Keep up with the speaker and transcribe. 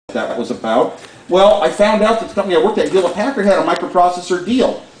that was about. Well, I found out that the company I worked at, Hewlett-Packard, had a microprocessor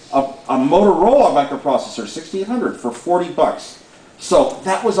deal. A Motorola microprocessor, 6800 for 40 bucks. So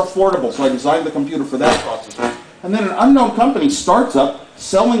that was affordable, so I designed the computer for that processor. And then an unknown company starts up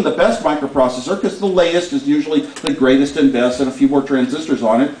selling the best microprocessor, because the latest is usually the greatest and best, and a few more transistors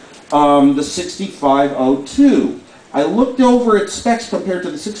on it, the 6502. I looked over its specs compared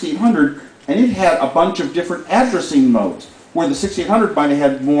to the 6800, and it had a bunch of different addressing modes, where the 6800 might have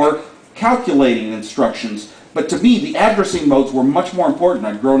had more calculating instructions. But to me, the addressing modes were much more important.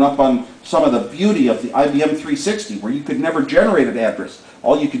 I'd grown up on some of the beauty of the IBM 360, where you could never generate an address.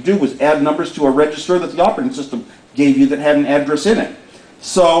 All you could do was add numbers to a register that the operating system gave you that had an address in it.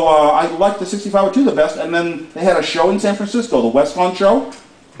 So I liked the 6502 the best, and then they had a show in San Francisco, the Westlawn show,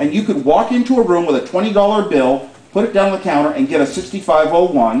 and you could walk into a room with a $20 bill, put it down on the counter, and get a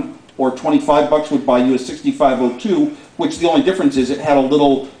 6501, or 25 bucks would buy you a 6502, which the only difference is it had a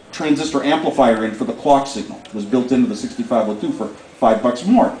little transistor amplifier in for the clock signal. It was built into the 6502 for 5 bucks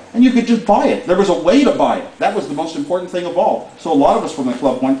more. And you could just buy it. There was a way to buy it. That was the most important thing of all. So a lot of us from the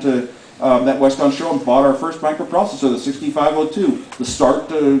club went to that Westbound show and bought our first microprocessor, the 6502, the start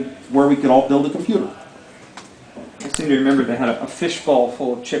to where we could all build a computer. I seem to remember they had a fishbowl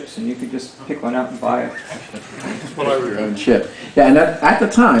full of chips, and you could just pick one out and buy it. Your own chip. Yeah, and at the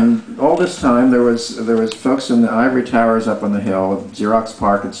time, all this time, there was folks in the ivory towers up on the hill, Xerox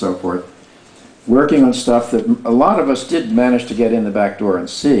PARC and so forth, working on stuff that a lot of us did manage to get in the back door and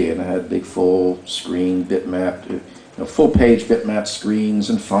see, and it had big full screen bitmap, full page bitmap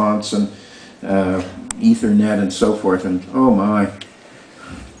screens and fonts and Ethernet and so forth, and oh my,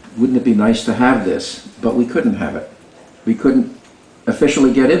 wouldn't it be nice to have this? But we couldn't have it. We couldn't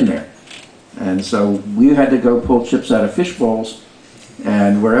officially get in there. And so we had to go pull chips out of fish bowls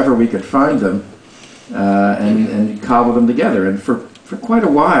and wherever we could find them and cobble them together. And for quite a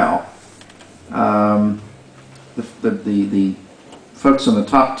while, the folks on the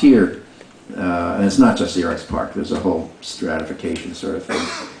top tier, and it's not just Xerox PARC, there's a whole stratification sort of thing,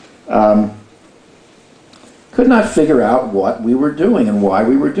 could not figure out what we were doing and why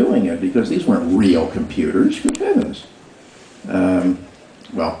we were doing it, because these weren't real computers. Good heavens.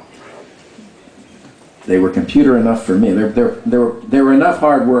 Well, they were computer enough for me. They were enough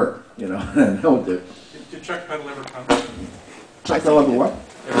hard work, you know. Did Chuck Peddle ever come? Chuck Peddle ever what?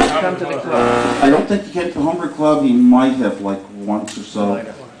 Come to the club. I don't think he came to the Homebrew Club. He might have, like, once or so.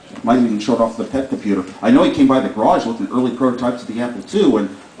 Might have even showed off the pet computer. I know he came by the garage looking at early prototypes of the Apple II, and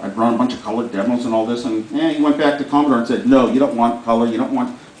I'd run a bunch of colored demos and all this, and he went back to Commodore and said, no, you don't want color, you don't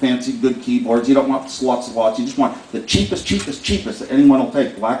want fancy good keyboards, you don't want slots, you just want the cheapest that anyone will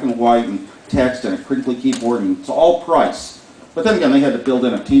take, black and white and text and a crinkly keyboard, and it's all price. But then again, they had to build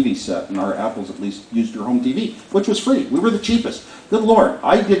in a TV set, and our Apples at least used your home TV, which was free. We were the cheapest. Good Lord,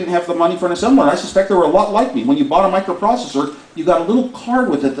 I didn't have the money for an assembler. I suspect there were a lot like me. When you bought a microprocessor, you got a little card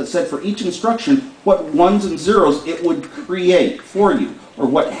with it that said for each instruction what ones and zeros it would create for you, or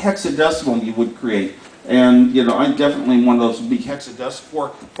what hexadecimal you would create. And, you know, I'm definitely one of those big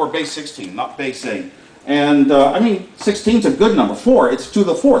hexadecimal for base 16, not base 8. And, I mean, 16 is a good number. 4, it's 2 to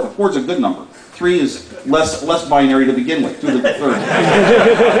the 4th. A 4 is a good number. 3 is less binary to begin with, 2 to the 3rd.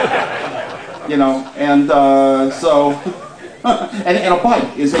 You know, and and a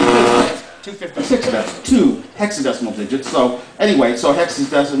byte is a 256, that's 2 hexadecimal digits. So anyway, so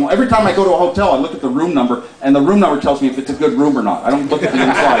hexadecimal. Every time I go to a hotel, I look at the room number, and the room number tells me if it's a good room or not. I don't look at the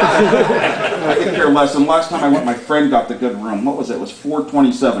inside. I could care less. And last time I went, my friend got the good room. What was it? It was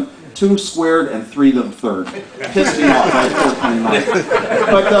 427. 2 squared and 3 to the 3rd. Pissed me off. I had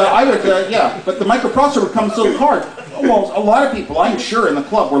 429. But I would, yeah. But the microprocessor would come so hard. Well, a lot of people, I'm sure, in the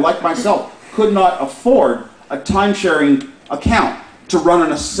club were like myself, could not afford a time-sharing account to run an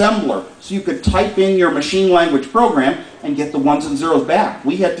assembler, so you could type in your machine language program and get the ones and zeros back.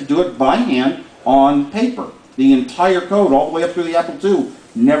 We had to do it by hand on paper. The entire code, all the way up through the Apple II,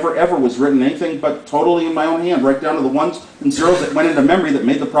 never ever was written anything but totally in my own hand, right down to the ones and zeros that went into memory that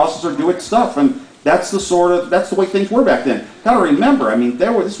made the processor do its stuff. And that's the way things were back then. Gotta remember, I mean,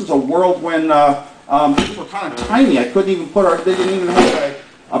 this was a world when things were kind of tiny. I couldn't even they didn't even have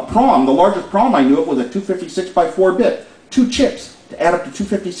a PROM. The largest PROM I knew of was a 256 by 4-bit. 2 chips to add up to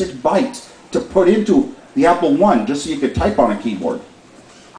 256 bytes to put into the Apple I, just so you could type on a keyboard.